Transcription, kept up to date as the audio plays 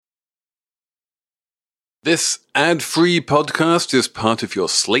This ad-free podcast is part of your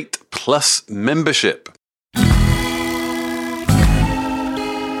Slate Plus membership.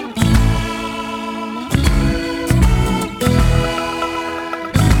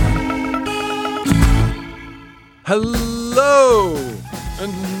 Hello,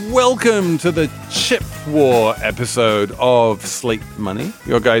 and welcome to the Chip War episode of Slate Money,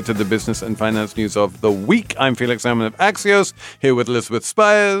 your guide to the business and finance news of the week. I'm Felix Salmon of Axios, here with Elizabeth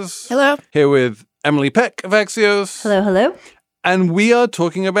Spires. Hello. Here with Emily Peck of Axios. Hello, hello. And we are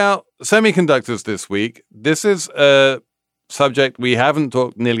talking about semiconductors this week. This is a subject we haven't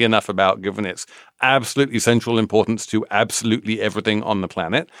talked nearly enough about, given its absolutely central importance to absolutely everything on the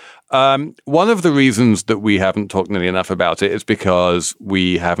planet. One of the reasons that we haven't talked nearly enough about it is because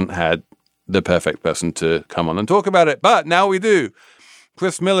we haven't had the perfect person to come on and talk about it. But now we do.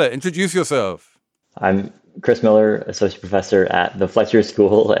 Chris Miller, introduce yourself. I'm Chris Miller, associate professor at the Fletcher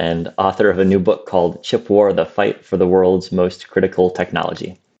School and author of a new book called Chip War, The Fight for the World's Most Critical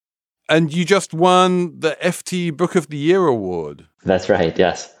Technology. And you just won the FT Book of the Year award. That's right,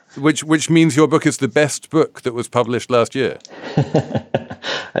 yes. Which means your book is the best book that was published last year.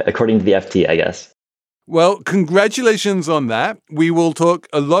 According to the FT, I guess. Well, congratulations on that. We will talk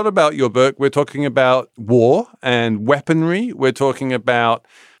a lot about your book. We're talking about war and weaponry. We're talking about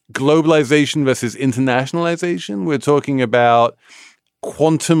globalization versus internationalization. We're talking about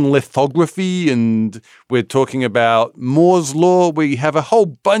quantum lithography, and we're talking about Moore's Law. We have a whole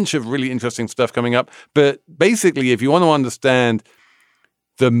bunch of really interesting stuff coming up. But basically, if you want to understand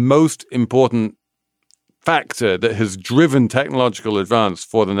the most important factor that has driven technological advance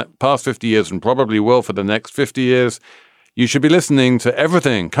for the past 50 years and probably will for the next 50 years, you should be listening to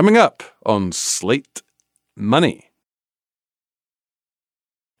everything coming up on Slate Money.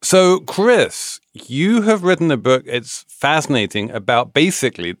 So, Chris, you have written a book, it's fascinating, about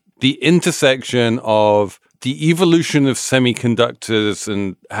basically the intersection of the evolution of semiconductors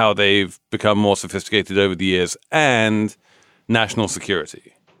and how they've become more sophisticated over the years and national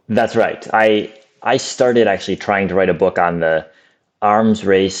security. That's right. I started actually trying to write a book on the arms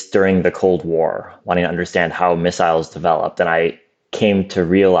race during the Cold War, wanting to understand how missiles developed. And I came to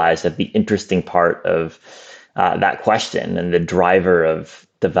realize that the interesting part of that question and the driver of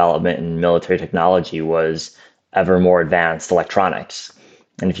development in military technology was ever more advanced electronics.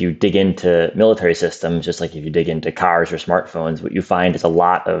 And if you dig into military systems, just like if you dig into cars or smartphones, what you find is a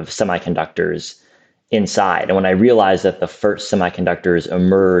lot of semiconductors inside. And when I realized that the first semiconductors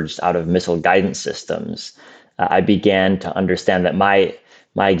emerged out of missile guidance systems, I began to understand that my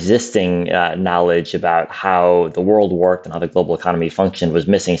existing knowledge about how the world worked and how the global economy functioned was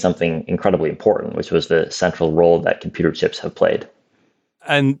missing something incredibly important, which was the central role that computer chips have played.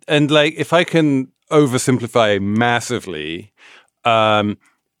 And like, if I can oversimplify massively, the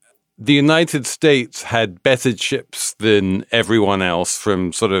United States had better chips than everyone else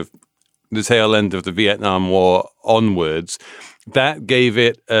from sort of the tail end of the Vietnam War onwards. That gave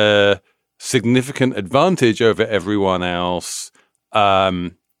it a significant advantage over everyone else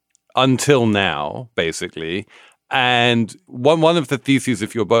until now, basically. And one of the theses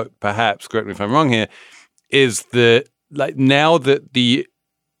of your book, perhaps, correct me if I'm wrong here, is that like now that the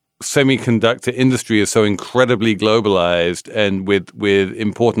semiconductor industry is so incredibly globalized and with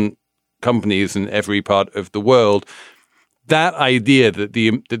important companies in every part of the world, that idea that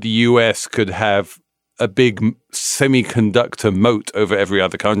the US could have a big semiconductor moat over every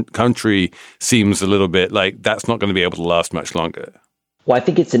other country seems a little bit like that's not going to be able to last much longer. Well, I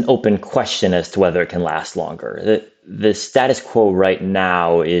think it's an open question as to whether it can last longer. The status quo right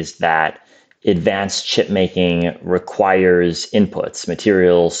now is that advanced chip making requires inputs,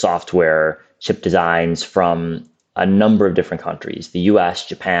 materials, software, chip designs from a number of different countries, the US,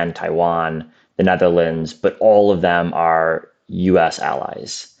 Japan, Taiwan, the Netherlands, but all of them are US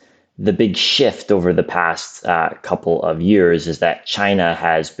allies. The big shift over the past couple of years is that China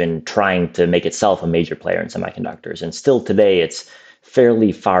has been trying to make itself a major player in semiconductors. And still today, it's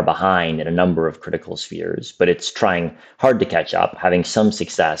fairly far behind in a number of critical spheres, but it's trying hard to catch up, having some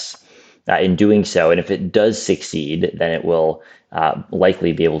success in doing so. And if it does succeed, then it will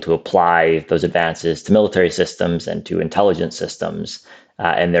likely be able to apply those advances to military systems and to intelligence systems,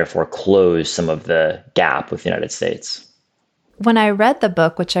 and therefore close some of the gap with the United States. When I read the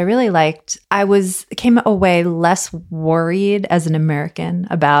book, which I really liked, I came away less worried as an American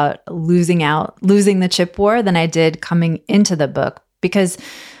about losing the chip war than I did coming into the book. Because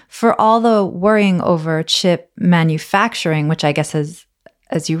for all the worrying over chip manufacturing, which I guess is,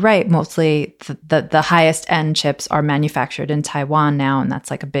 as you write, mostly the highest end chips are manufactured in Taiwan now, and that's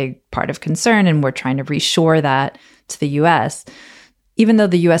like a big part of concern, and we're trying to reshore that to the US. even though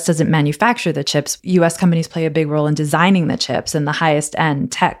the US doesn't manufacture the chips, US companies play a big role in designing the chips, and the highest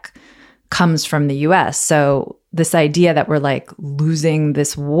end tech comes from the US. So this idea that we're like losing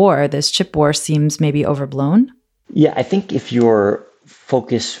this war, this chip war, seems maybe overblown. Yeah, I think if you're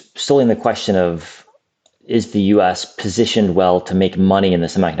focused solely on the question of is the US positioned well to make money in the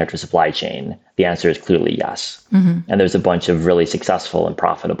semiconductor supply chain, the answer is clearly yes. And there's a bunch of really successful and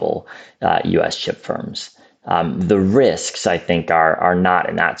profitable US chip firms. The risks, I think, are not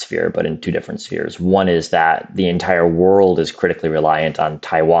in that sphere, but in two different spheres. One is that the entire world is critically reliant on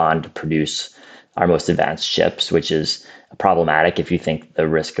Taiwan to produce our most advanced chips, which is problematic if you think the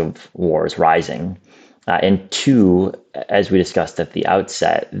risk of war is rising. And two, as we discussed at the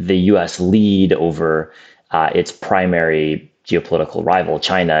outset, the US lead over its primary geopolitical rival,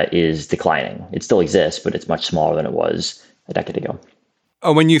 China, is declining. It still exists, but it's much smaller than it was a decade ago.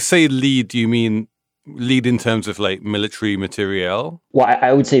 Oh, when you say lead, do you mean lead in terms of like military materiel? Well,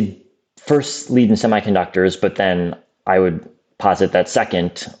 I would say first lead in semiconductors, but then I would posit that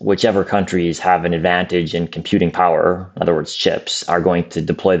second, whichever countries have an advantage in computing power, in other words, chips, are going to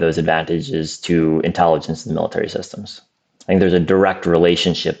deploy those advantages to intelligence and military systems. I think there's a direct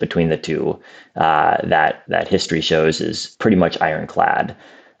relationship between the two that history shows is pretty much ironclad.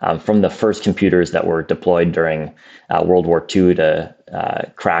 From the first computers that were deployed during World War II to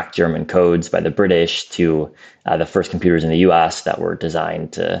crack German codes by the British to the first computers in the US that were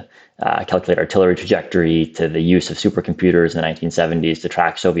designed to calculate artillery trajectory to the use of supercomputers in the 1970s to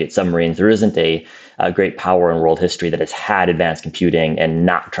track Soviet submarines. There isn't a great power in world history that has had advanced computing and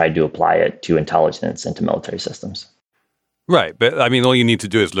not tried to apply it to intelligence and to military systems. Right. But I mean, all you need to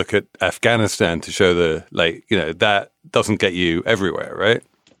do is look at Afghanistan to show that doesn't get you everywhere, right?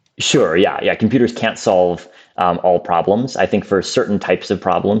 Sure. Yeah. Computers can't solve all problems. I think for certain types of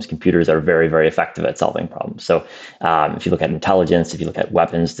problems, computers are very, very effective at solving problems. So if you look at intelligence, if you look at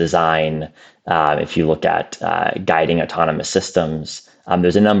weapons design, if you look at guiding autonomous systems,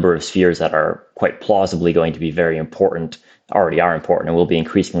 there's a number of spheres that are quite plausibly going to be very important, already are important, and will be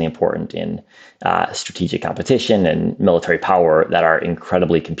increasingly important in strategic competition and military power that are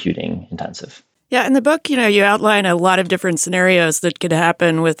incredibly computing intensive. Yeah, in the book, you outline a lot of different scenarios that could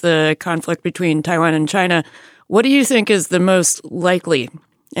happen with the conflict between Taiwan and China. What do you think is the most likely,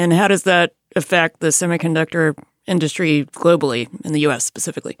 and how does that affect the semiconductor industry globally, in the U.S.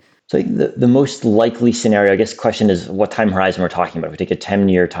 specifically? So the most likely scenario, I guess the question is what time horizon we're talking about. If we take a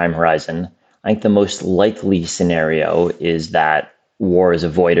 10-year time horizon, I think the most likely scenario is that war is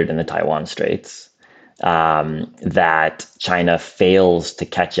avoided in the Taiwan Straits, that China fails to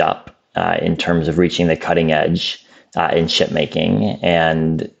catch up in terms of reaching the cutting edge in chip making,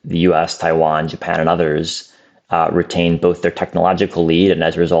 and the US, Taiwan, Japan, and others retain both their technological lead and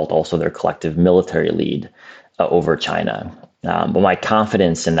as a result also their collective military lead over China. But my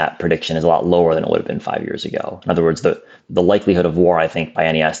confidence in that prediction is a lot lower than it would have been 5 years ago. In other words, the likelihood of war, I think, by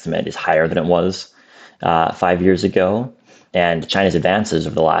any estimate, is higher than it was 5 years ago. And China's advances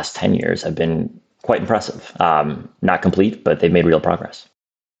over the last 10 years have been quite impressive. Not complete, but they've made real progress.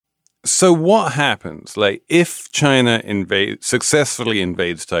 So what happens, if China successfully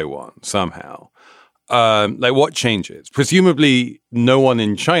invades Taiwan somehow? What changes? Presumably, no one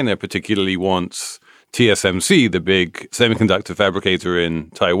in China particularly wants TSMC, the big semiconductor fabricator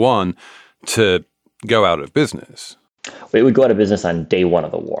in Taiwan, to go out of business. It would go out of business on day one of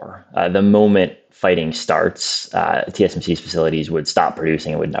the war. The moment fighting starts, TSMC's facilities would stop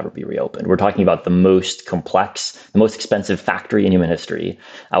producing and would never be reopened. We're talking about the most complex, the most expensive factory in human history,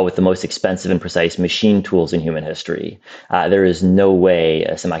 with the most expensive and precise machine tools in human history. There is no way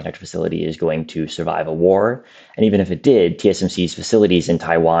a semiconductor facility is going to survive a war. And even if it did, TSMC's facilities in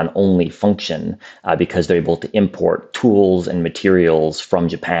Taiwan only function because they're able to import tools and materials from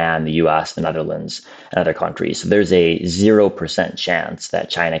Japan, the US, the Netherlands, and other countries. So there's a 0% chance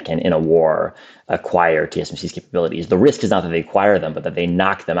that China can, in a war, acquire TSMC's capabilities. The risk is not that they acquire them, but that they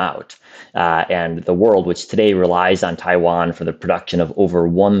knock them out. And the world, which today relies on Taiwan for the production of over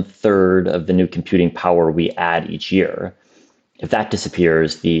 1/3 of the new computing power we add each year, if that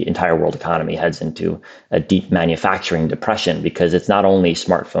disappears, the entire world economy heads into a deep manufacturing depression because it's not only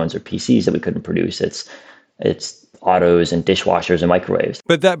smartphones or PCs that we couldn't produce, it's autos and dishwashers and microwaves.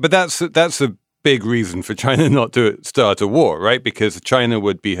 But that's a big reason for China not to start a war, right? Because China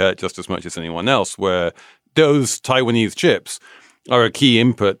would be hurt just as much as anyone else, where those Taiwanese chips are a key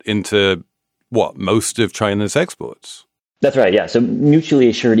input into most of China's exports. That's right. Yeah. So mutually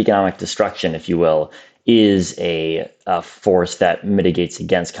assured economic destruction, if you will, is a force that mitigates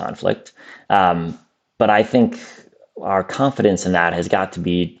against conflict. But I think our confidence in that has got to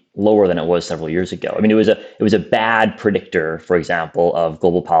be lower than it was several years ago. I mean, it was a bad predictor, for example, of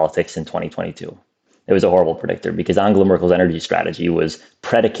global politics in 2022. It was a horrible predictor because Angela Merkel's energy strategy was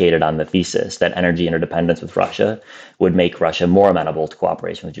predicated on the thesis that energy interdependence with Russia would make Russia more amenable to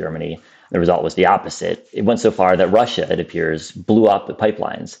cooperation with Germany. The result was the opposite. It went so far that Russia, it appears, blew up the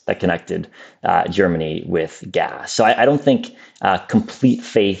pipelines that connected Germany with gas. So I don't think complete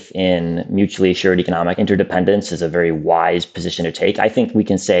faith in mutually assured economic interdependence is a very wise position to take. I think we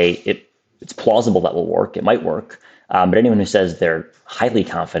can say it's plausible that will work. It might work. But anyone who says they're highly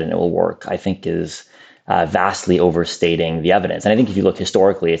confident it will work, I think is vastly overstating the evidence. And I think if you look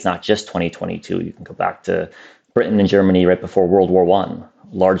historically, it's not just 2022. You can go back to Britain and Germany right before World War I.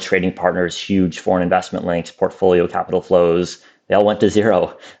 Large trading partners, huge foreign investment links, portfolio capital flows. They all went to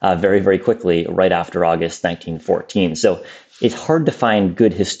zero very, very quickly right after August 1914. So it's hard to find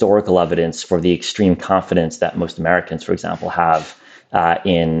good historical evidence for the extreme confidence that most Americans, for example, have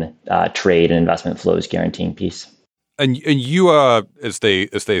in trade and investment flows guaranteeing peace. And you are, as they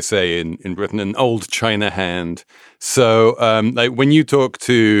say in Britain, an old China hand. So like when you talk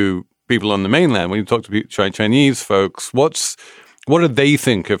to people on the mainland, when you talk to Chinese folks, what do they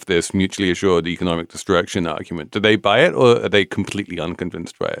think of this mutually assured economic destruction argument? Do they buy it, or are they completely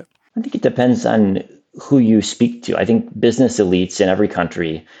unconvinced by it? I think it depends on who you speak to. I think business elites in every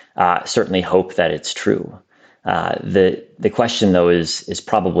country certainly hope that it's true. The question, though, is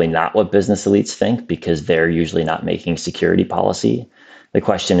probably not what business elites think, because they're usually not making security policy. The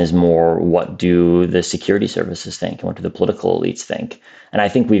question is more, what do the security services think, and what do the political elites think? And I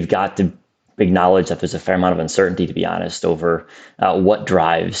think we've got to acknowledge that there's a fair amount of uncertainty, to be honest, over what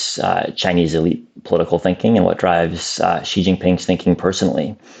drives Chinese elite political thinking and what drives Xi Jinping's thinking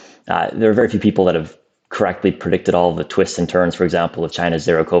personally. There are very few people that have correctly predicted all the twists and turns, for example, of China's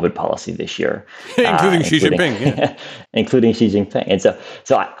zero COVID policy this year, including Xi Jinping, yeah. Including Xi Jinping. And so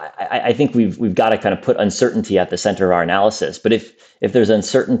I think we've got to kind of put uncertainty at the center of our analysis. But if there's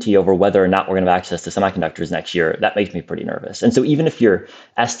uncertainty over whether or not we're going to have access to semiconductors next year, that makes me pretty nervous. And so even if your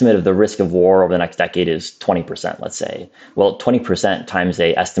estimate of the risk of war over the next decade is 20%, let's say, well, 20% times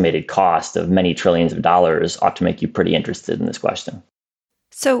a estimated cost of many trillions of dollars ought to make you pretty interested in this question.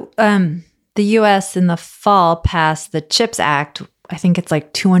 So, the U.S. in the fall passed the CHIPS Act. I think it's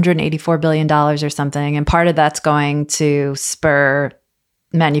like $284 billion or something. And part of that's going to spur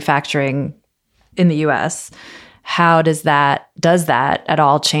manufacturing in the U.S. How does that at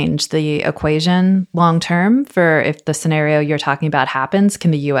all change the equation long term for if the scenario you're talking about happens?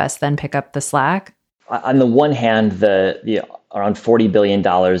 Can the U.S. then pick up the slack? On the one hand, the around $40 billion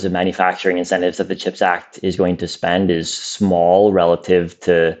of manufacturing incentives that the CHIPS Act is going to spend is small relative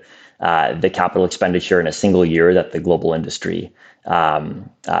to the capital expenditure in a single year that the global industry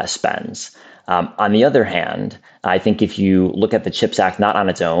spends. On the other hand, I think if you look at the CHIPS Act, not on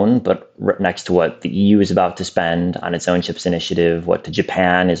its own, but next to what the EU is about to spend on its own CHIPS initiative, what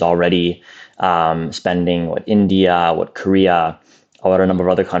Japan is already spending, what India, what Korea, what a number of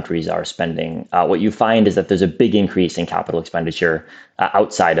other countries are spending, what you find is that there's a big increase in capital expenditure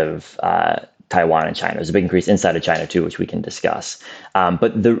outside of Taiwan and China. There's a big increase inside of China too, which we can discuss.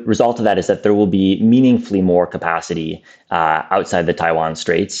 But the result of that is that there will be meaningfully more capacity outside the Taiwan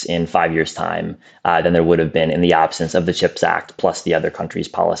Straits in 5 years' time than there would have been in the absence of the CHIPS Act plus the other countries'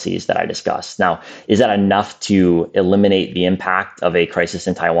 policies that I discussed. Now, is that enough to eliminate the impact of a crisis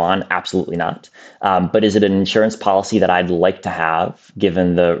in Taiwan? Absolutely not. But is it an insurance policy that I'd like to have,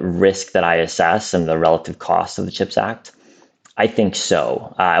 given the risk that I assess and the relative cost of the CHIPS Act? I think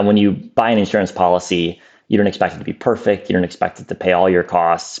so. And when you buy an insurance policy, you don't expect it to be perfect. You don't expect it to pay all your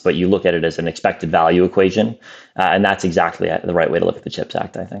costs, but you look at it as an expected value equation. And that's exactly the right way to look at the CHIPS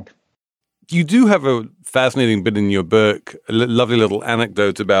Act, I think. You do have a fascinating bit in your book, a lovely little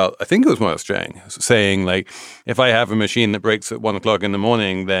anecdote about, I think it was Morris Chang, saying, like, if I have a machine that breaks at 1 o'clock in the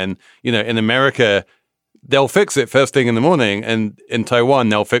morning, then, in America, they'll fix it first thing in the morning. And in Taiwan,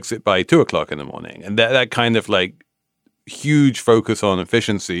 they'll fix it by 2 o'clock in the morning. And that kind of like huge focus on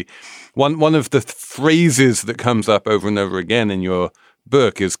efficiency. One of the phrases that comes up over and over again in your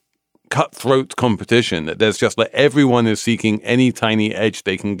book is cutthroat competition, that there's just like everyone is seeking any tiny edge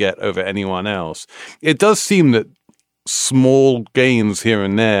they can get over anyone else. It does seem that small gains here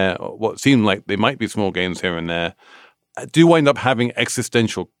and there, or what seem like they might be small gains here and there, do wind up having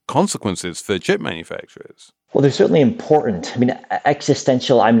existential consequences for chip manufacturers. Well, they're certainly important. I mean,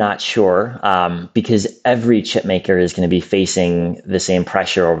 existential, I'm not sure, because every chip maker is going to be facing the same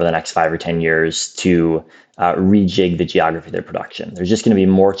pressure over the next 5 or 10 years to rejig the geography of their production. There's just going to be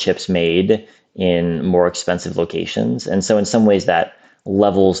more chips made in more expensive locations. And so in some ways that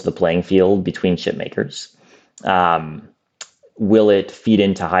levels the playing field between chip makers. will it feed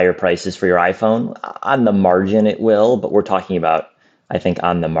into higher prices for your iPhone? On the margin, it will, but we're talking about, I think,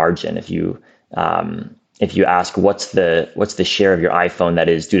 on the margin. If you ask what's the share of your iPhone that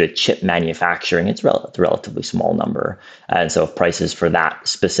is due to chip manufacturing, it's a relatively small number. And so if prices for that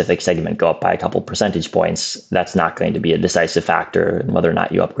specific segment go up by a couple percentage points, that's not going to be a decisive factor in whether or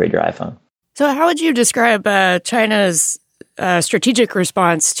not you upgrade your iPhone. So how would you describe China's strategic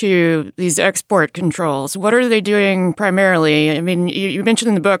response to these export controls? What are they doing primarily? I mean, you mentioned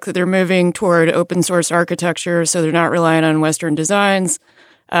in the book that they're moving toward open source architecture, so they're not relying on Western designs.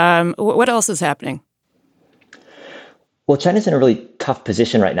 What else is happening? Well, China's in a really tough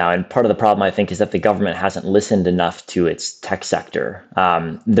position right now. And part of the problem, I think, is that the government hasn't listened enough to its tech sector.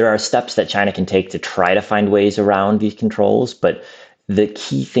 There are steps that China can take to try to find ways around these controls. But the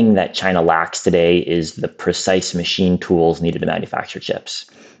key thing that China lacks today is the precise machine tools needed to manufacture chips.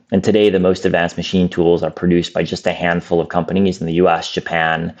 And today, the most advanced machine tools are produced by just a handful of companies in the US,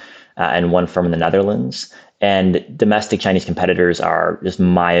 Japan, and one firm in the Netherlands. And domestic Chinese competitors are just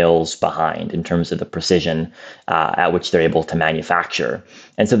miles behind in terms of the precision at which they're able to manufacture.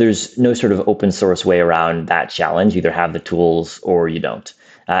 And so there's no sort of open source way around that challenge. You either have the tools or you don't.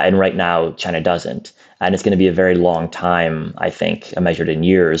 And right now, China doesn't. And it's going to be a very long time, I think, measured in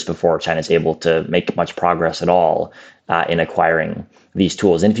years before China's able to make much progress at all in acquiring these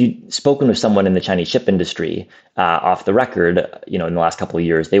tools. And if you'd spoken with someone in the Chinese chip industry off the record, in the last couple of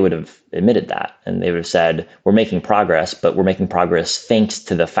years, they would have admitted that. And they would have said, we're making progress, but we're making progress thanks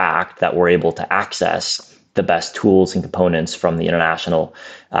to the fact that we're able to access the best tools and components from the international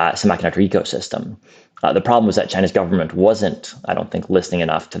semiconductor ecosystem. The problem was that China's government wasn't, I don't think, listening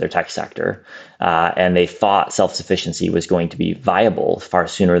enough to their tech sector. And they thought self-sufficiency was going to be viable far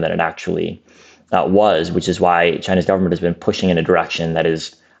sooner than it actually was, which is why China's government has been pushing in a direction that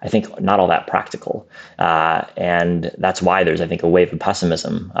is, I think, not all that practical. And that's why there's, I think, a wave of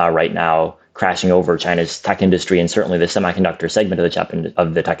pessimism right now crashing over China's tech industry and certainly the semiconductor segment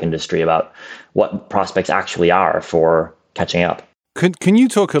of the tech industry about what prospects actually are for catching up. Can you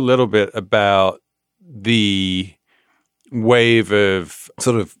talk a little bit about the wave of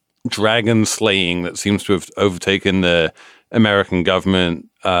sort of dragon slaying that seems to have overtaken the American government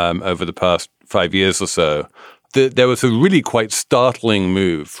over the past 5 years or so? There was a really quite startling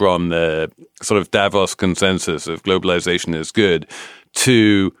move from the sort of Davos consensus of globalization is good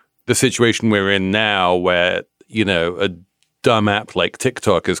to the situation we're in now where, a dumb app like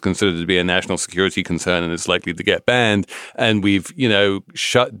TikTok is considered to be a national security concern and is likely to get banned. And we've,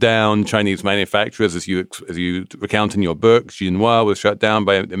 shut down Chinese manufacturers, as you recount in your book. Jinhua was shut down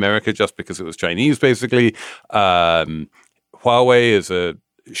by America just because it was Chinese, basically. Huawei is a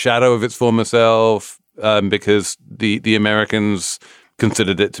shadow of its former self because the Americans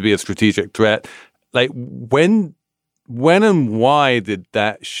considered it to be a strategic threat. Like, when and why did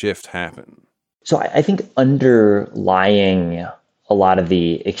that shift happen? So I think underlying a lot of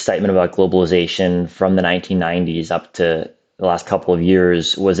the excitement about globalization from the 1990s up to the last couple of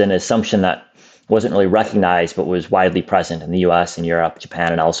years was an assumption that wasn't really recognized, but was widely present in the US and Europe,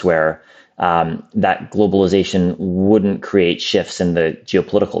 Japan, and elsewhere, that globalization wouldn't create shifts in the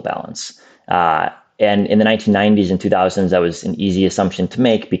geopolitical balance. And in the 1990s and 2000s, that was an easy assumption to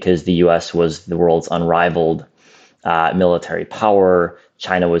make because the US was the world's unrivaled military power.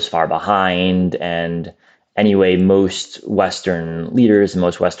 China was far behind. And anyway, most Western leaders and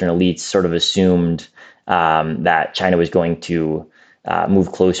most Western elites sort of assumed that China was going to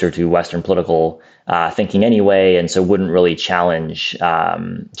move closer to Western political thinking anyway, and so wouldn't really challenge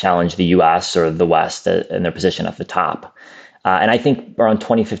the US or the West in their position at the top. And I think around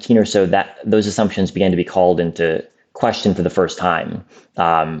 2015 or so, that those assumptions began to be called into question for the first time,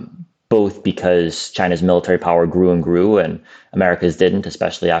 both because China's military power grew and grew and America's didn't,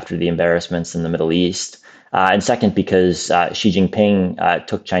 especially after the embarrassments in the Middle East. And second, because Xi Jinping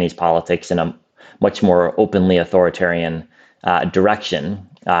took Chinese politics in a much more openly authoritarian direction.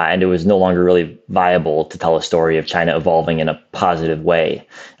 And it was no longer really viable to tell a story of China evolving in a positive way,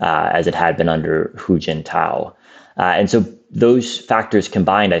 as it had been under Hu Jintao. And so those factors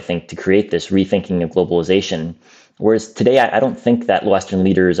combined, I think, to create this rethinking of globalization. Whereas today, I don't think that Western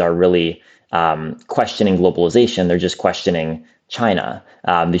leaders are really questioning globalization. They're just questioning China.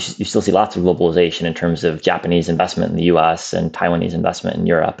 You still see lots of globalization in terms of Japanese investment in the US and Taiwanese investment in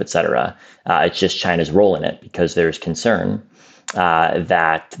Europe, et cetera. It's just China's role in it because there's concern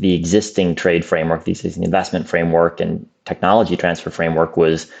that the existing trade framework, the existing investment framework and technology transfer framework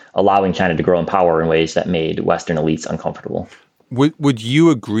was allowing China to grow in power in ways that made Western elites uncomfortable. Would you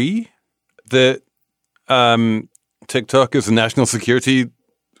agree that TikTok is a national security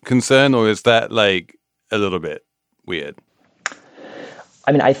concern, or is that like a little bit weird?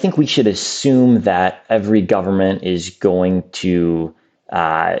 I mean, I think we should assume that every government is going to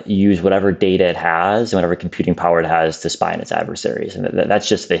use whatever data it has and whatever computing power it has to spy on its adversaries. And that's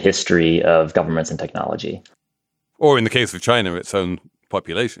just the history of governments and technology. Or in the case of China, its own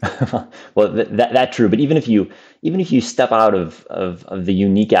population. Well, that's true. But even if you step out of the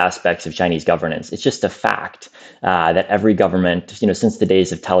unique aspects of Chinese governance, it's just a fact that every government, since the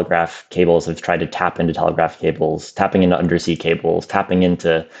days of telegraph cables, have tried to tap into telegraph cables, tapping into undersea cables, tapping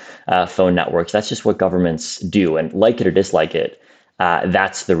into phone networks. That's just what governments do. And like it or dislike it,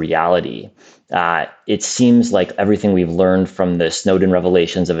 that's the reality. It seems like everything we've learned from the Snowden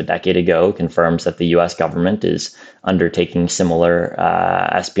revelations of a decade ago confirms that the U.S. government is undertaking similar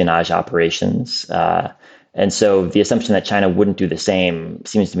espionage operations. And so the assumption that China wouldn't do the same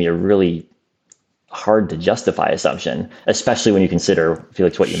seems to me a really hard to justify assumption, especially when you consider,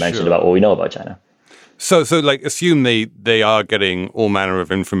 Felix, what you mentioned about what we know about China. So like assume they are getting all manner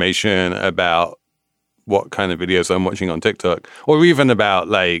of information about what kind of videos I'm watching on TikTok, or even about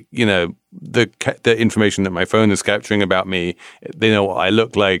the information that my phone is capturing about me. They know what I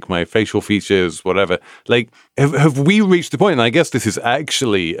look like, my facial features, whatever. Like, have we reached the point? And I guess this is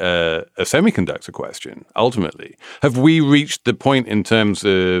actually a semiconductor question. Ultimately, have we reached the point in terms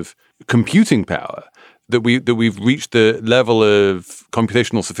of computing power that we've reached the level of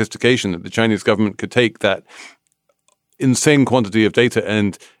computational sophistication that the Chinese government could take that insane quantity of data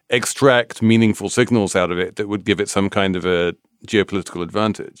and extract meaningful signals out of it that would give it some kind of a geopolitical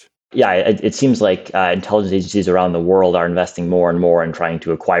advantage? Yeah, it seems like intelligence agencies around the world are investing more and more in trying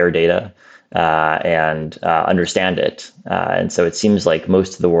to acquire data and understand it. And so it seems like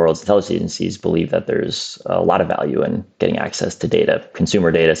most of the world's intelligence agencies believe that there's a lot of value in getting access to data,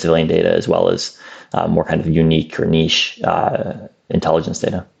 consumer data, civilian data, as well as more kind of unique or niche intelligence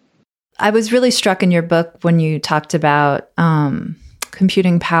data. I was really struck in your book when you talked about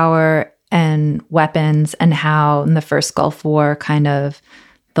computing power and weapons, and how in the first Gulf War, kind of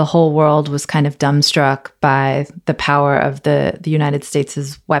the whole world was kind of dumbstruck by the power of the United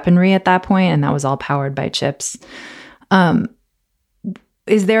States' weaponry at that point, and that was all powered by chips.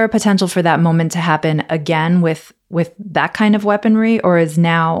 Is there a potential for that moment to happen again with that kind of weaponry, or is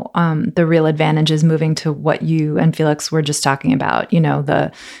now the real advantage is moving to what you and Felix were just talking about,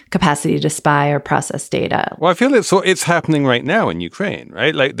 the capacity to spy or process data? Well, I feel it's happening right now in Ukraine,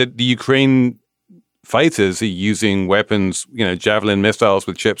 right? Like the Ukraine fighters are using weapons, Javelin missiles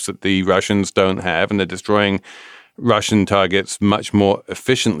with chips that the Russians don't have, and they're destroying Russian targets much more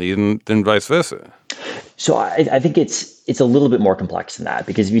efficiently than vice versa. So I think it's a little bit more complex than that,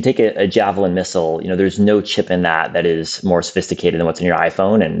 because if you take a Javelin missile, there's no chip in that is more sophisticated than what's in your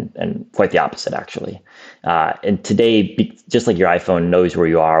iPhone, and quite the opposite, actually. And today, just like your iPhone knows where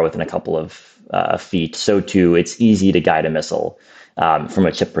you are within a couple of feet, so too it's easy to guide a missile from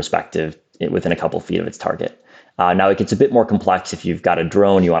a chip perspective within a couple feet of its target. Now, it gets a bit more complex if you've got a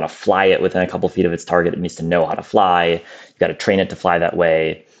drone, you want to fly it within a couple feet of its target, it needs to know how to fly. You've got to train it to fly that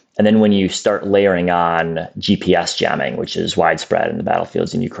way. And then when you start layering on GPS jamming, which is widespread in the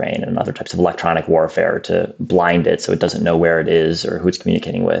battlefields in Ukraine and other types of electronic warfare to blind it so it doesn't know where it is or who it's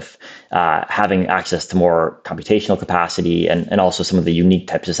communicating with, having access to more computational capacity and also some of the unique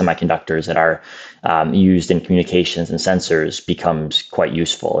types of semiconductors that are used in communications and sensors becomes quite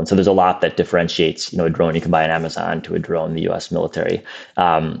useful. And so there's a lot that differentiates, a drone you can buy on Amazon to a drone the U.S. military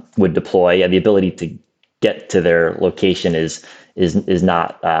would deploy. And the ability to get to their location is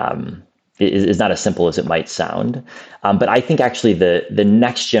not as simple as it might sound. But I think actually the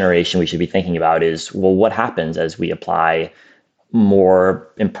next generation we should be thinking about is, well, what happens as we apply more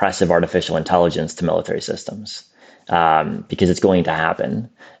impressive artificial intelligence to military systems? Because it's going to happen.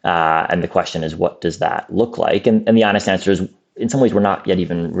 And the question is, what does that look like? And the honest answer is, in some ways, we're not yet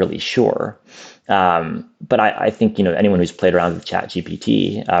even really sure. But I think, anyone who's played around with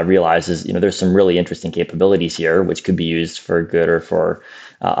ChatGPT realizes, there's some really interesting capabilities here, which could be used for good or for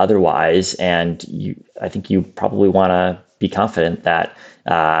otherwise. And I think you probably want to be confident that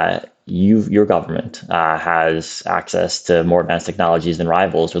your government has access to more advanced technologies than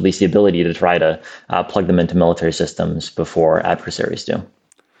rivals, or at least the ability to try to plug them into military systems before adversaries do.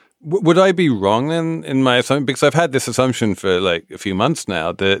 Would I be wrong then in my assumption? Because I've had this assumption for like a few months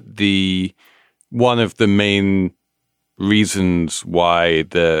now that one of the main reasons why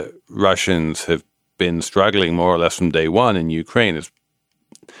the Russians have been struggling more or less from day one in Ukraine is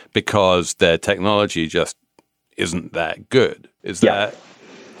because their technology just isn't that good. Is that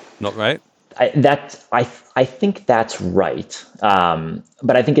not right? I think that's right.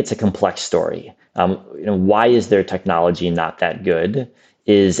 But I think it's a complex story. Why is their technology not that good?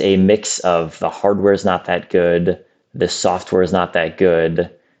 Is a mix of the hardware is not that good, The software is not that good.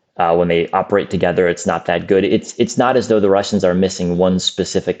 When they operate together, it's not that good. It's not as though the Russians are missing one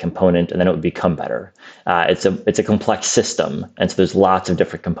specific component and then it would become better. It's a complex system, and so there's lots of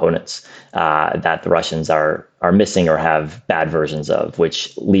different components that the Russians are missing or have bad versions of,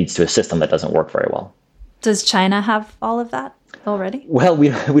 which leads to a system that doesn't work very well. Does China have all of that already? Well, we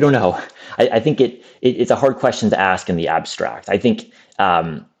don't know. I think it's a hard question to ask in the abstract. I think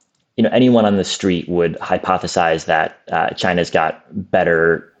anyone on the street would hypothesize that China's got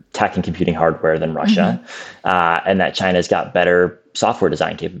better tech and computing hardware than Russia, and that China's got better software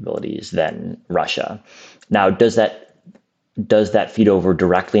design capabilities than Russia. Now, does that feed over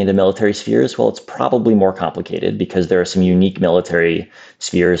directly into military spheres? Well, it's probably more complicated because there are some unique military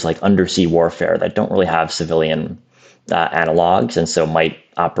spheres like undersea warfare that don't really have civilian analogs, and so might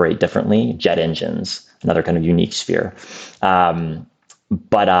operate differently. Jet engines, another kind of unique sphere.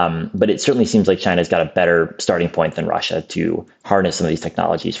 But it certainly seems like China's got a better starting point than Russia to harness some of these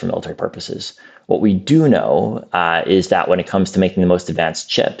technologies for military purposes. What we do know is that when it comes to making the most advanced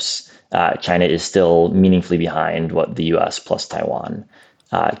chips, China is still meaningfully behind what the U.S. plus Taiwan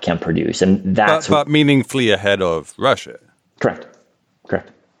can produce, and that's but meaningfully ahead of Russia. Correct.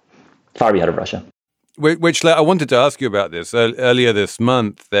 Far ahead of Russia. Which I wanted to ask you about this. Earlier this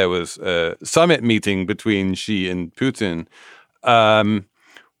month, there was a summit meeting between Xi and Putin.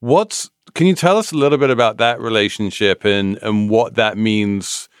 Can you tell us a little bit about that relationship and what that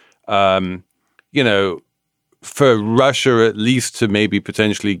means, for Russia at least to maybe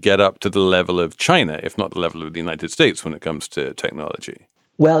potentially get up to the level of China, if not the level of the United States when it comes to technology?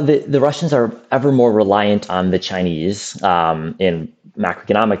 Well, the Russians are ever more reliant on the Chinese in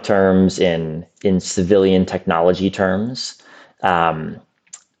macroeconomic terms, in civilian technology terms. But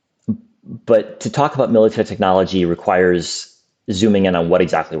to talk about military technology requires zooming in on what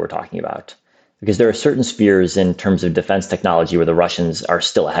exactly we're talking about, because there are certain spheres in terms of defense technology where the Russians are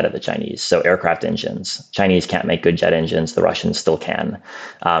still ahead of the Chinese. So aircraft engines, Chinese can't make good jet engines, the Russians still can.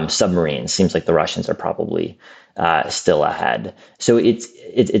 Submarines, seems like the Russians are probably still ahead. So it's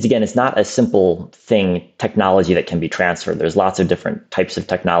again, it's not a simple thing, technology that can be transferred. There's lots of different types of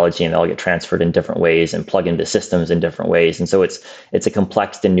technology, and they all get transferred in different ways and plug into systems in different ways. And so it's a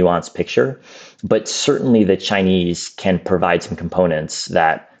complex and nuanced picture. But certainly the Chinese can provide some components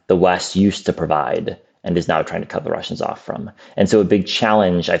that the West used to provide and is now trying to cut the Russians off from. And so a big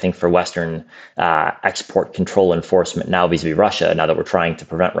challenge, I think, for Western export control enforcement now vis-a-vis Russia, now that we're trying to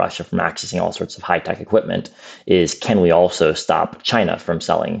prevent Russia from accessing all sorts of high-tech equipment, is can we also stop China from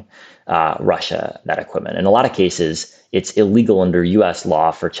selling Russia that equipment? In a lot of cases, it's illegal under U.S.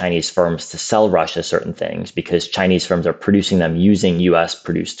 law for Chinese firms to sell Russia certain things because Chinese firms are producing them using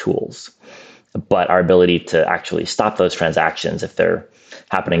U.S.-produced tools. But our ability to actually stop those transactions, if they're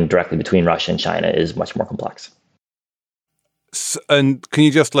happening directly between Russia and China, is much more complex. And can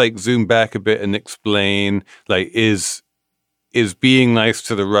you just zoom back a bit and explain, is being nice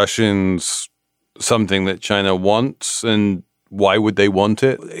to the Russians something that China wants, and why would they want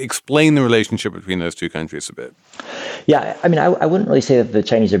it? Explain the relationship between those two countries a bit. Yeah, I mean, I wouldn't really say that the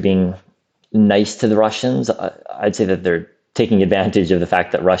Chinese are being nice to the Russians. I'd say that they're taking advantage of the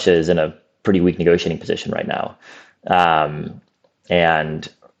fact that Russia is in a pretty weak negotiating position right now. And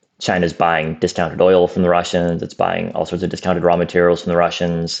China's buying discounted oil from the Russians. It's buying all sorts of discounted raw materials from the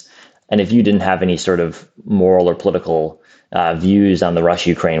Russians. And if you didn't have any sort of moral or political views on the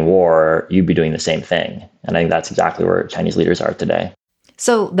Russia-Ukraine war, you'd be doing the same thing. And I think that's exactly where Chinese leaders are today.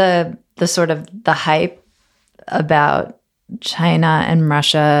 So the sort of the hype about China and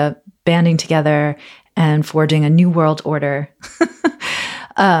Russia banding together and forging a new world order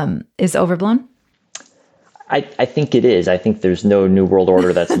is overblown? I think it is. I think there's no new world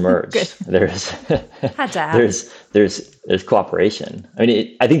order that's emerged. There's had to ask. there's cooperation. I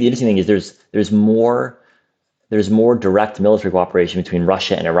mean, I think the interesting thing is there's more direct military cooperation between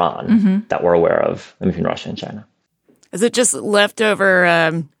Russia and Iran that we're aware of than between Russia and China. Is it just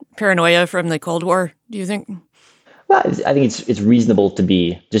leftover paranoia from the Cold War, do you think? Well, I think it's reasonable to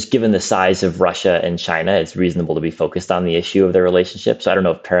be, just given the size of Russia and China, it's reasonable to be focused on the issue of their relationship. So I don't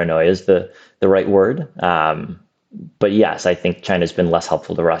know if paranoia is the right word. But yes, I think China's been less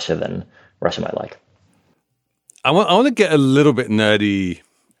helpful to Russia than Russia might like. I want to get a little bit nerdy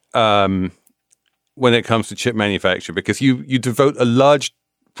when it comes to chip manufacture, because you devote a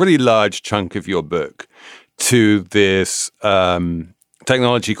pretty large chunk of your book to this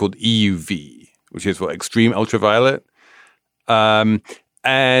technology called EUV, which is extreme ultraviolet,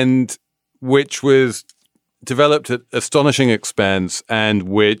 and which was developed at astonishing expense and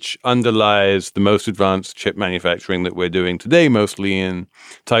which underlies the most advanced chip manufacturing that we're doing today, mostly in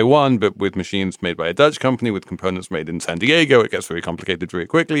Taiwan, but with machines made by a Dutch company with components made in San Diego. It gets very complicated very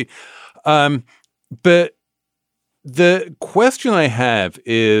quickly. But the question I have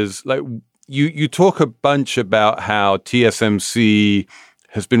is, like, you talk a bunch about how TSMC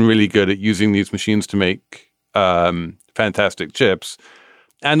has been really good at using these machines to make fantastic chips.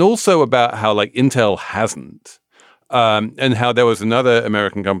 And also about how, like, Intel hasn't, and how there was another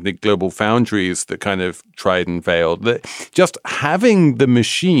American company, Global Foundries, that kind of tried and failed. That just having the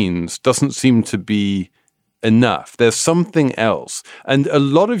machines doesn't seem to be enough. There's something else. And a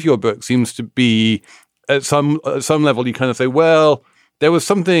lot of your book seems to be, at some level, you kind of say, well, there was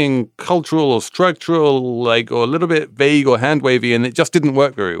something cultural or structural, like, or a little bit vague or hand-wavy, and it just didn't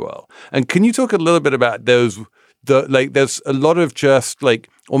work very well. And can you talk a little bit about those? There's a lot of just like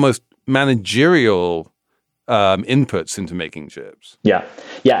almost managerial inputs into making chips. Yeah.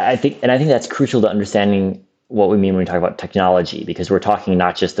 I think that's crucial to understanding what we mean when we talk about technology, because we're talking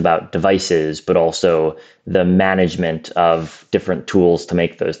not just about devices, but also the management of different tools to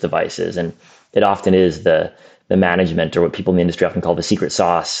make those devices. And it often is the management, or what people in the industry often call the secret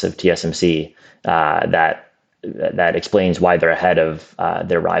sauce of TSMC, that explains why they're ahead of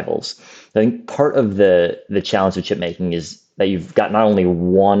their rivals. I think part of the challenge with chip making is that you've got not only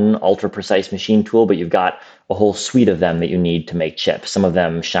one ultra precise machine tool, but you've got a whole suite of them that you need to make chips. Some of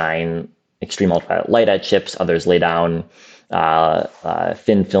them shine extreme ultraviolet light at chips. Others lay down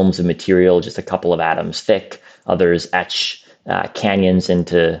thin films of material, just a couple of atoms thick. Others etch canyons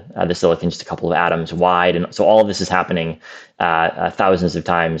into the silicon, just a couple of atoms wide. And so all of this is happening thousands of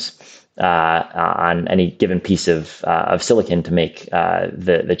times on any given piece of silicon to make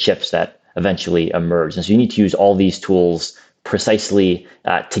the chips that eventually emerge. And so you need to use all these tools precisely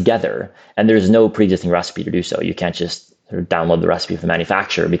together. And there's no pre-existing recipe to do so. You can't just download the recipe from the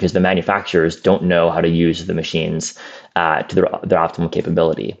manufacturer, because the manufacturers don't know how to use the machines to their optimal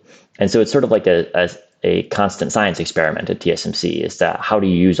capability. And so it's sort of like a constant science experiment at TSMC, is that how do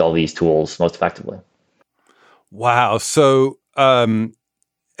you use all these tools most effectively? Wow. So ASML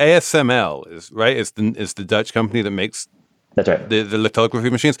is right. Is the Dutch company that makes, that's right, the lithography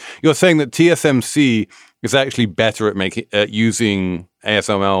machines. You're saying that TSMC is actually better at using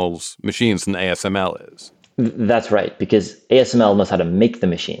ASML's machines than ASML is. That's right, because ASML knows how to make the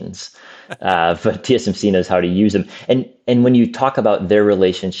machines, but TSMC knows how to use them. And when you talk about their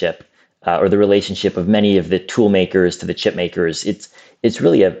relationship, or the relationship of many of the tool makers to the chip makers, it's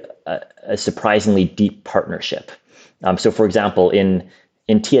really a surprisingly deep partnership. So, for example, in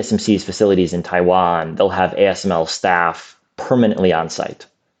TSMC's facilities in Taiwan, they'll have ASML staff permanently on site,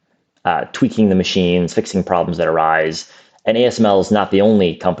 tweaking the machines, fixing problems that arise. And ASML is not the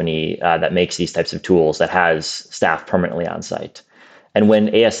only company that makes these types of tools that has staff permanently on site. And when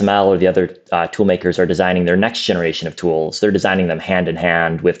ASML or the other tool makers are designing their next generation of tools, they're designing them hand in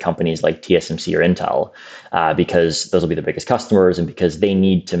hand with companies like TSMC or Intel, because those will be the biggest customers, and because they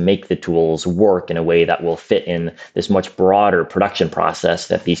need to make the tools work in a way that will fit in this much broader production process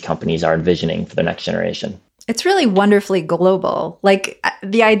that these companies are envisioning for the next generation. It's really wonderfully global. Like,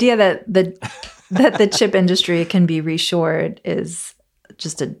 the idea that the chip industry can be reshored is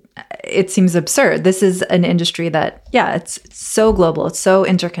just it seems absurd. This is an industry that, it's so global, it's so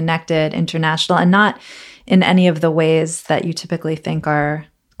interconnected, international, and not in any of the ways that you typically think are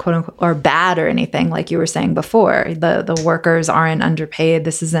quote unquote or bad or anything, like you were saying before. The workers aren't underpaid.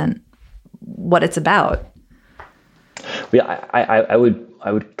 This isn't what it's about. Yeah, I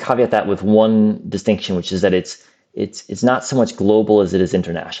would caveat that with one distinction, which is that it's not so much global as it is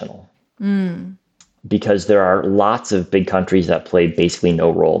international. Because there are lots of big countries that play basically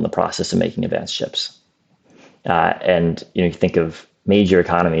no role in the process of making advanced chips. And you think of major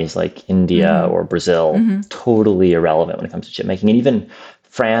economies like India or Brazil, totally irrelevant when it comes to chip making. And even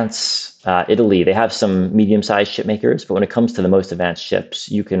France, Italy, they have some medium-sized chip makers, but when it comes to the most advanced chips,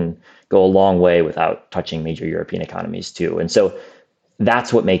 you can go a long way without touching major European economies too. And so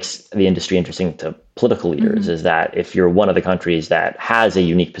that's what makes the industry interesting to political leaders, is that if you're one of the countries that has a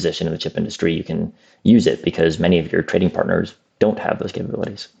unique position in the chip industry, you can use it because many of your trading partners don't have those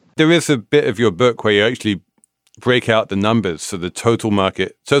capabilities. There is a bit of your book where you actually break out the numbers for the total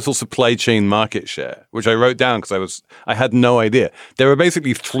supply chain market share, which I wrote down because I had no idea. There are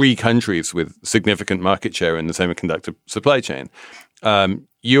basically 3 countries with significant market share in the semiconductor supply chain.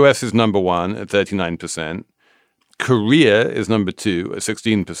 US is number 1 at 39%. Korea is number 2 at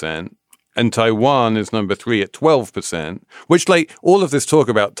 16%. And Taiwan is number 3 at 12%, which, like, all of this talk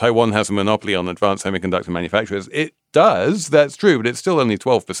about Taiwan has a monopoly on advanced semiconductor manufacturers, it does, that's true, but it's still only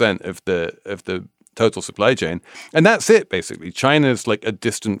 12% of the total supply chain. And that's it, basically. China's like a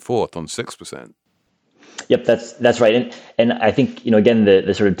distant fourth on 6%. Yep, that's right. And I think, again,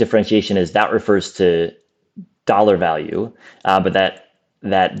 the sort of differentiation is that refers to dollar value, but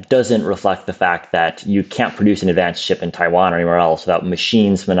that doesn't reflect the fact that you can't produce an advanced chip in Taiwan or anywhere else without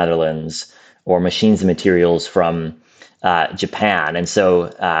machines from the Netherlands or machines and materials from Japan. And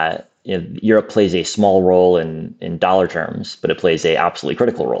so Europe plays a small role in dollar terms, but it plays a absolutely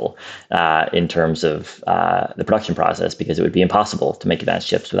critical role in terms of the production process, because it would be impossible to make advanced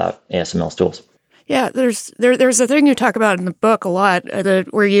chips without ASML's tools. Yeah, there's a thing you talk about in the book a lot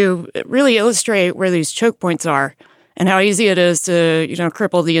where you really illustrate where these choke points are and how easy it is to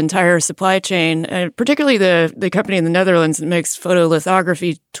cripple the entire supply chain, particularly the company in the Netherlands that makes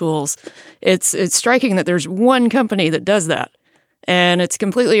photolithography tools. It's striking that there's one company that does that, and it's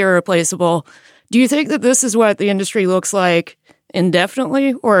completely irreplaceable. Do you think that this is what the industry looks like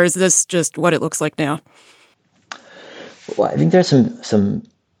indefinitely, or is this just what it looks like now? Well, I think there's some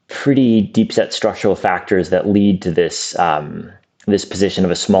pretty deep set structural factors that lead to this this position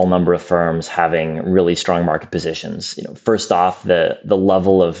of a small number of firms having really strong market positions. First off, the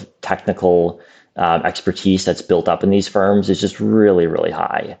level of technical expertise that's built up in these firms is just really, really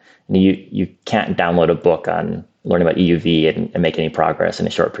high. And you can't download a book on learning about EUV and make any progress in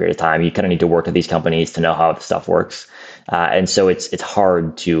a short period of time. You kind of need to work at these companies to know how the stuff works. And so it's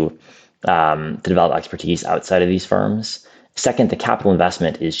hard to develop expertise outside of these firms. Second, the capital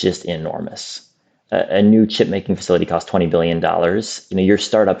investment is just enormous. A new chip making facility costs $20 billion. Your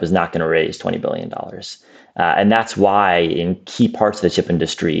startup is not going to raise $20 billion. And that's why in key parts of the chip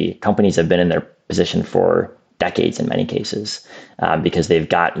industry, companies have been in their position for decades in many cases, because they've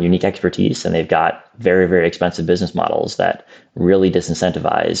got unique expertise and they've got very, very expensive business models that really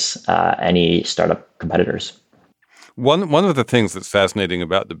disincentivize any startup competitors. One of the things that's fascinating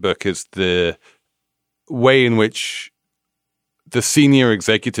about the book is the way in which the senior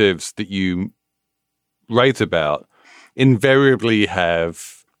executives that you write about invariably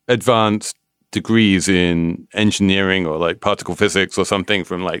have advanced degrees in engineering or like particle physics or something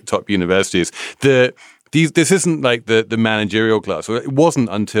from like top universities. This isn't like the managerial class. It wasn't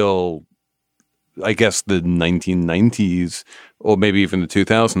until, I guess, the 1990s or maybe even the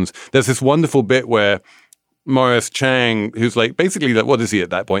 2000s. There's this wonderful bit where Morris Chang, who's like basically like, what is he at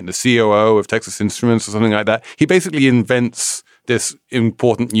that point? The COO of Texas Instruments or something like that. He basically invents this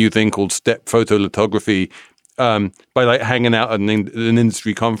important new thing called step photolithography by like hanging out at an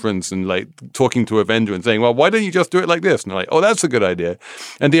industry conference and like talking to a vendor and saying, well, why don't you just do it like this? And they're like, oh, that's a good idea.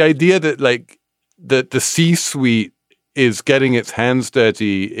 And the idea that like the C-suite is getting its hands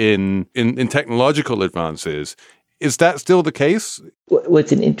dirty in technological advances, is that still the case? Well,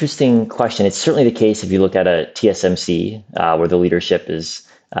 it's an interesting question. It's certainly the case if you look at a TSMC, where the leadership is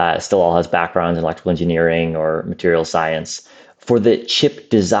still all has backgrounds in electrical engineering or material science. For the chip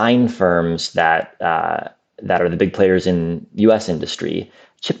design firms that are the big players in U.S. industry,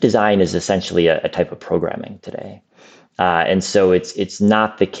 chip design is essentially a type of programming today. And so it's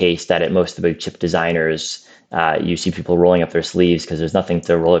not the case that at most of the big chip designers, you see people rolling up their sleeves because there's nothing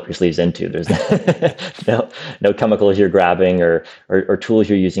to roll up your sleeves into. There's no chemicals you're grabbing or tools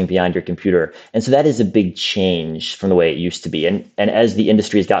you're using beyond your computer. And so that is a big change from the way it used to be. And as the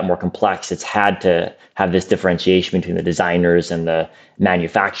industry has gotten more complex, it's had to have this differentiation between the designers and the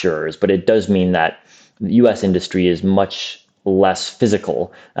manufacturers. But it does mean that the U.S. industry is much less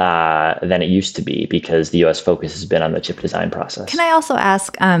physical than it used to be, because the U.S. focus has been on the chip design process. Can I also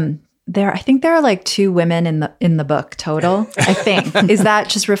ask, I think there are like 2 women in the book total, I think. Is that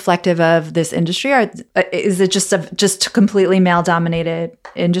just reflective of this industry, or is it just a completely male-dominated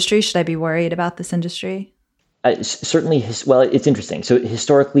industry? Should I be worried about this industry? Certainly, well, it's interesting. So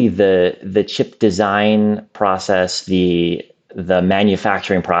historically, the chip design process, the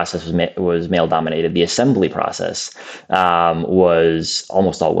manufacturing process was male dominated. The assembly process was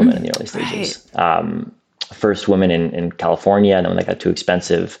almost all women in the early stages. Right. First women in California, and then when they got too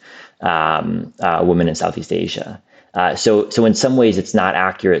expensive, women in Southeast Asia. So in some ways, it's not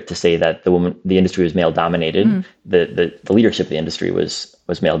accurate to say that the industry was male dominated. The leadership of the industry was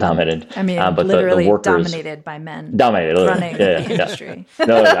male dominated. I mean, but literally the workers, dominated by men. Dominated, running the industry.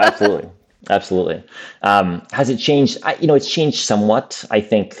 No, absolutely. Has it changed? It's changed somewhat. I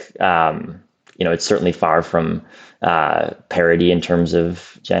think it's certainly far from parity in terms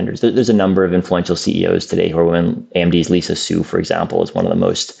of genders. There's a number of influential CEOs today who are women. AMD's Lisa Su, for example, is one of the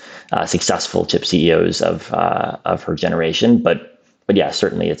most successful chip CEOs of her generation. But yeah,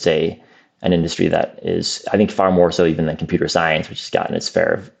 certainly it's an industry that is, I think, far more so even than computer science, which has gotten its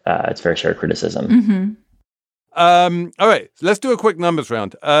fair share of criticism. Mm-hmm. All right, let's do a quick numbers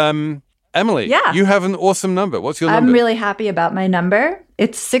round. Emily, Yeah. you have an awesome number. What's your number? I'm really happy about my number.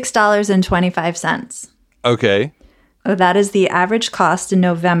 It's $6.25. Okay. That is the average cost in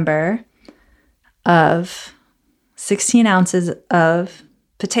November of 16 ounces of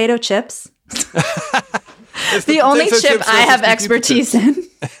potato chips. The only chip I have expertise in.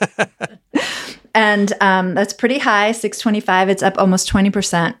 And that's pretty high, $6.25. It's up almost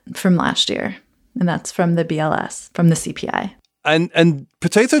 20% from last year. And that's from the BLS, from the CPI. And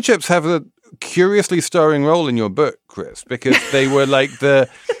potato chips have a curiously starring role in your book, Chris, because they were like the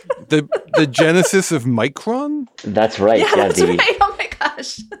genesis of Micron. That's right. Yeah, that's right. Oh my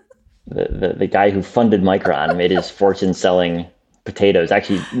gosh. The guy who funded Micron made his fortune selling potatoes,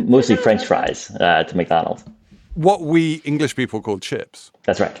 actually mostly French fries, to McDonald's. What we English people call chips.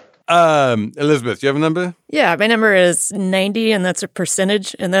 That's right. Elizabeth, do you have a number? Yeah, my number is 90, and that's a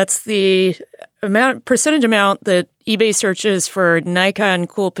percentage, and that's the percentage amount that eBay searches for Nikon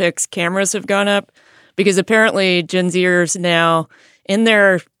Coolpix cameras have gone up, because apparently Gen Zers now, in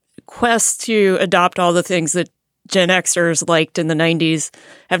their quest to adopt all the things that Gen Xers liked in the 90s,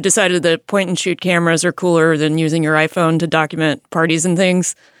 have decided that point-and-shoot cameras are cooler than using your iPhone to document parties and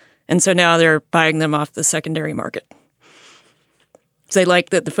things, and so now they're buying them off the secondary market. They like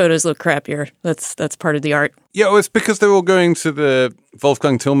that the photos look crappier. That's part of the art. Yeah, well, it's because they're all going to the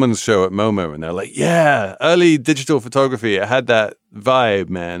Wolfgang Tillmans show at MoMA, and they're like, "Yeah, early digital photography. It had that vibe,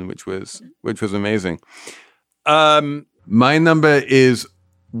 man, which was amazing." My number is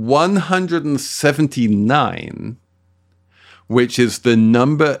 179, which is the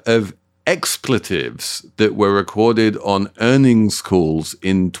number of expletives that were recorded on earnings calls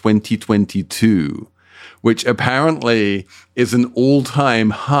in 2022. Which apparently is an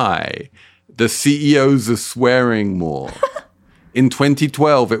all-time high. The CEOs are swearing more. In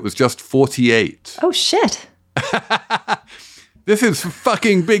 2012, it was just 48. Oh, shit. This is a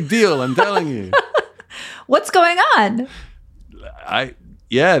fucking big deal, I'm telling you. What's going on?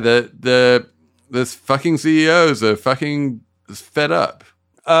 The fucking CEOs are fucking fed up.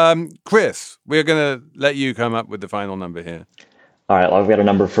 Chris, we're going to let you come up with the final number here. All right, well, I've got a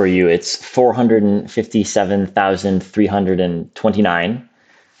number for you. It's 457,329,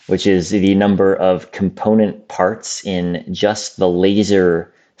 which is the number of component parts in just the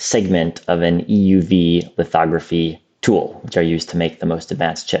laser segment of an EUV lithography tool, which are used to make the most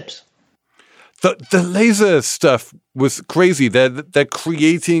advanced chips. The laser stuff was crazy. They're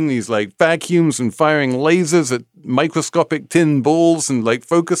creating these like vacuums and firing lasers at microscopic tin balls and like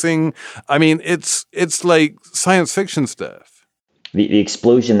focusing. I mean, it's like science fiction stuff. The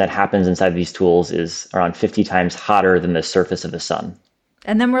explosion that happens inside these tools is around 50 times hotter than the surface of the sun.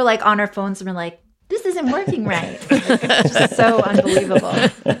 And then we're like on our phones and we're like, this isn't working right. It's just so unbelievable.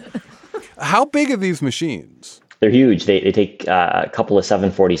 How big are these machines? They're huge. They take a couple of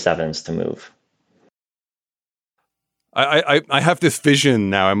 747s to move. I have this vision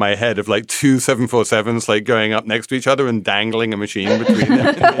now in my head of like two 747s like going up next to each other and dangling a machine between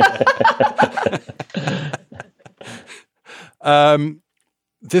them.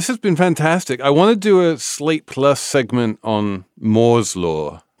 This has been fantastic. I want to do a Slate Plus segment on Moore's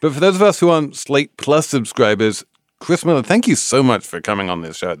Law. But for those of us who aren't Slate Plus subscribers, Chris Miller, thank you so much for coming on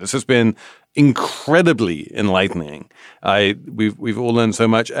this show. This has been incredibly enlightening. We've all learned so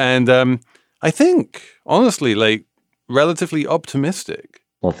much. And I think, honestly, like relatively optimistic.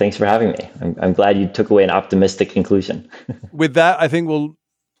 Well, thanks for having me. I'm glad you took away an optimistic conclusion. With that, I think we'll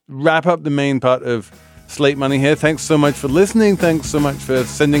wrap up the main part of Slate Money here. Thanks so much for listening. Thanks so much for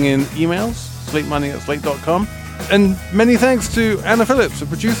sending in emails, slatemoney@slate.com. And many thanks to Anna Phillips for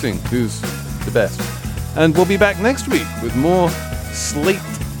producing, who's the best. And we'll be back next week with more Slate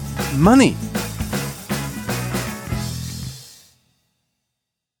Money.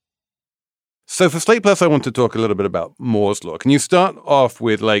 So for Slate Plus, I want to talk a little bit about Moore's Law. Can you start off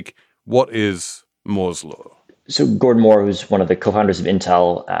with, like, what is Moore's Law? So Gordon Moore, who's one of the co-founders of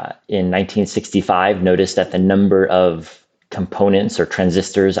Intel, in 1965 noticed that the number of components or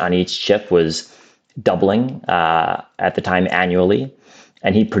transistors on each chip was doubling at the time annually.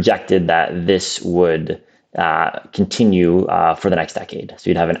 And he projected that this would continue for the next decade. So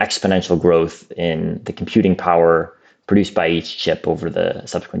you'd have an exponential growth in the computing power produced by each chip over the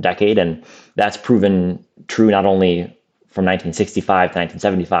subsequent decade. And that's proven true not only from 1965 to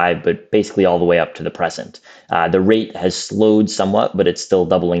 1975, but basically all the way up to the present. The rate has slowed somewhat, but it's still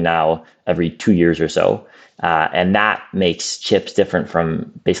doubling now every 2 years or so. And that makes chips different from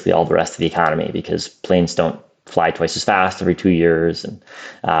basically all the rest of the economy, because planes don't fly twice as fast every 2 years, and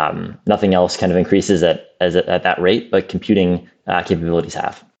nothing else kind of increases at that rate, but computing capabilities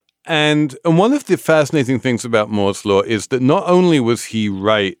have. And one of the fascinating things about Moore's Law is that not only was he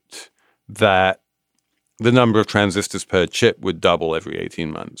right that the number of transistors per chip would double every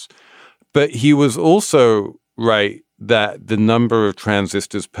 18 months. But he was also right that the number of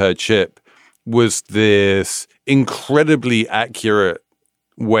transistors per chip was this incredibly accurate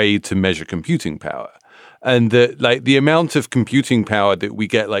way to measure computing power. And that like the amount of computing power that we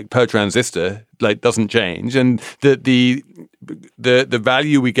get like per transistor like doesn't change, and that the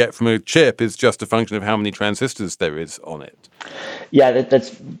value we get from a chip is just a function of how many transistors there is on it. Yeah,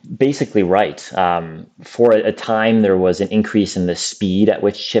 that's basically right. For a time, there was an increase in the speed at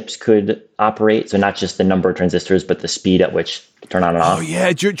which chips could operate. So not just the number of transistors, but the speed at which turn on and off. Oh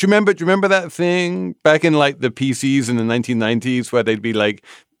yeah, do you remember that thing back in like the PCs in the 1990s where they'd be like,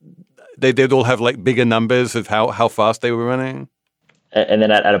 they'd all have like bigger numbers of how fast they were running? And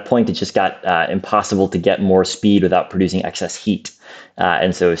then at a point, it just got impossible to get more speed without producing excess heat.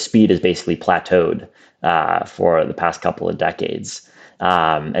 And so speed is basically plateaued for the past couple of decades.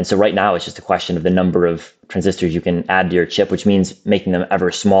 And so right now, it's just a question of the number of transistors you can add to your chip, which means making them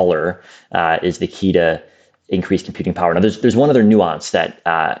ever smaller is the key to increased computing power. Now, there's one other nuance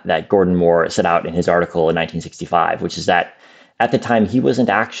that Gordon Moore set out in his article in 1965, which is that at the time, he wasn't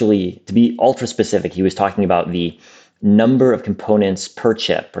actually, to be ultra specific, he was talking about the number of components per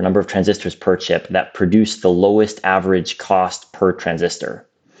chip or number of transistors per chip that produce the lowest average cost per transistor.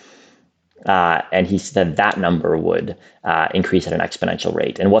 And he said that number would increase at an exponential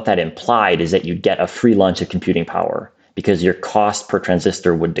rate. And what that implied is that you'd get a free lunch of computing power because your cost per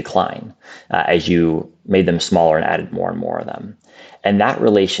transistor would decline as you made them smaller and added more and more of them. And that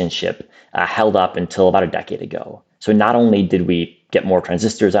relationship held up until about a decade ago. So not only did we get more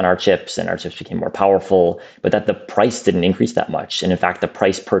transistors on our chips and our chips became more powerful, but that the price didn't increase that much. And in fact, the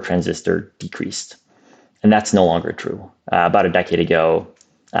price per transistor decreased. And that's no longer true. About a decade ago,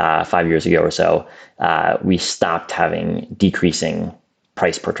 5 years ago or so, we stopped having decreasing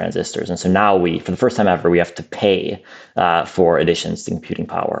price per transistors. And so now for the first time ever, we have to pay for additions to computing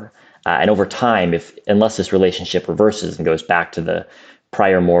power. And over time, unless this relationship reverses and goes back to the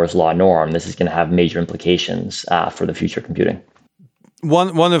prior Moore's law norm, this is going to have major implications for the future computing.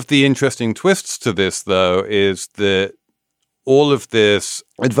 One of the interesting twists to this, though, is that all of this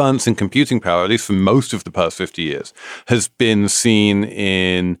advance in computing power, at least for most of the past 50 years, has been seen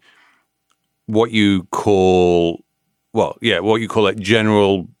in what you call like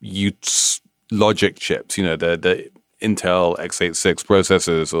general use logic chips, the Intel x86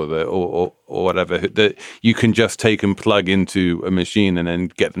 processors or whatever that you can just take and plug into a machine and then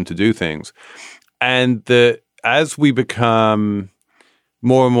get them to do things. And as we become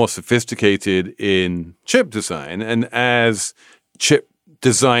more and more sophisticated in chip design, and as chip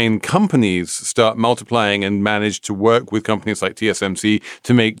design companies start multiplying and manage to work with companies like TSMC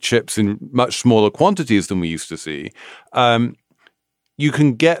to make chips in much smaller quantities than we used to see, you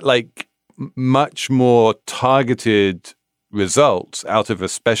can get like much more targeted results out of a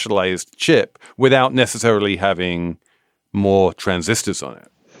specialized chip without necessarily having more transistors on it.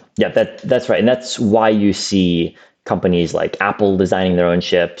 Yeah, that's right. And that's why you see companies like Apple designing their own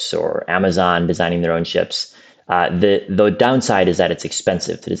chips or Amazon designing their own chips. The downside is that it's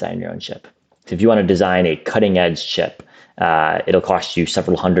expensive to design your own chip. So if you want to design a cutting edge chip, it'll cost you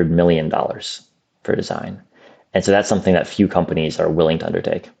several $100 million for design. And so that's something that few companies are willing to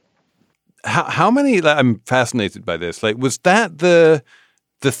undertake. How many? I'm fascinated by this. Like, was that the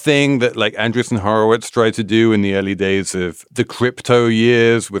thing that like Andreessen Horowitz tried to do in the early days of the crypto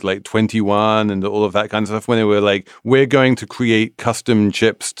years with like 21 and all of that kind of stuff, when they were like, we're going to create custom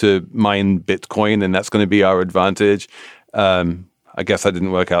chips to mine Bitcoin and that's going to be our advantage? I guess that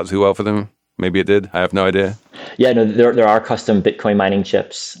didn't work out too well for them. Maybe it did. I have no idea. Yeah, no, there are custom Bitcoin mining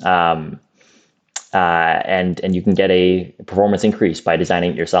chips. And you can get a performance increase by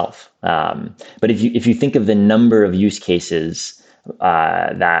designing it yourself. But if you think of the number of use cases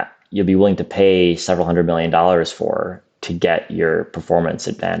that you'll be willing to pay several $100 million for to get your performance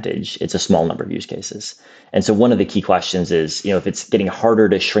advantage, it's a small number of use cases. And so one of the key questions is, if it's getting harder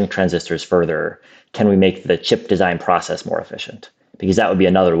to shrink transistors further, can we make the chip design process more efficient? Because that would be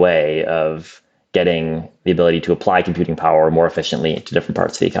another way of getting the ability to apply computing power more efficiently to different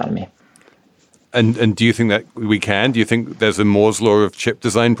parts of the economy. And do you think that we can? Do you think there's a Moore's law of chip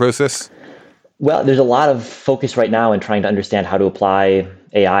design process? Well, there's a lot of focus right now in trying to understand how to apply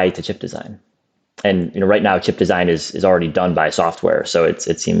AI to chip design. And right now, chip design is already done by software. So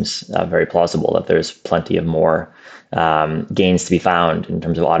it seems very plausible that there's plenty of more gains to be found in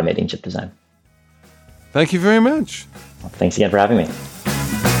terms of automating chip design. Thank you very much. Well, thanks again for having me.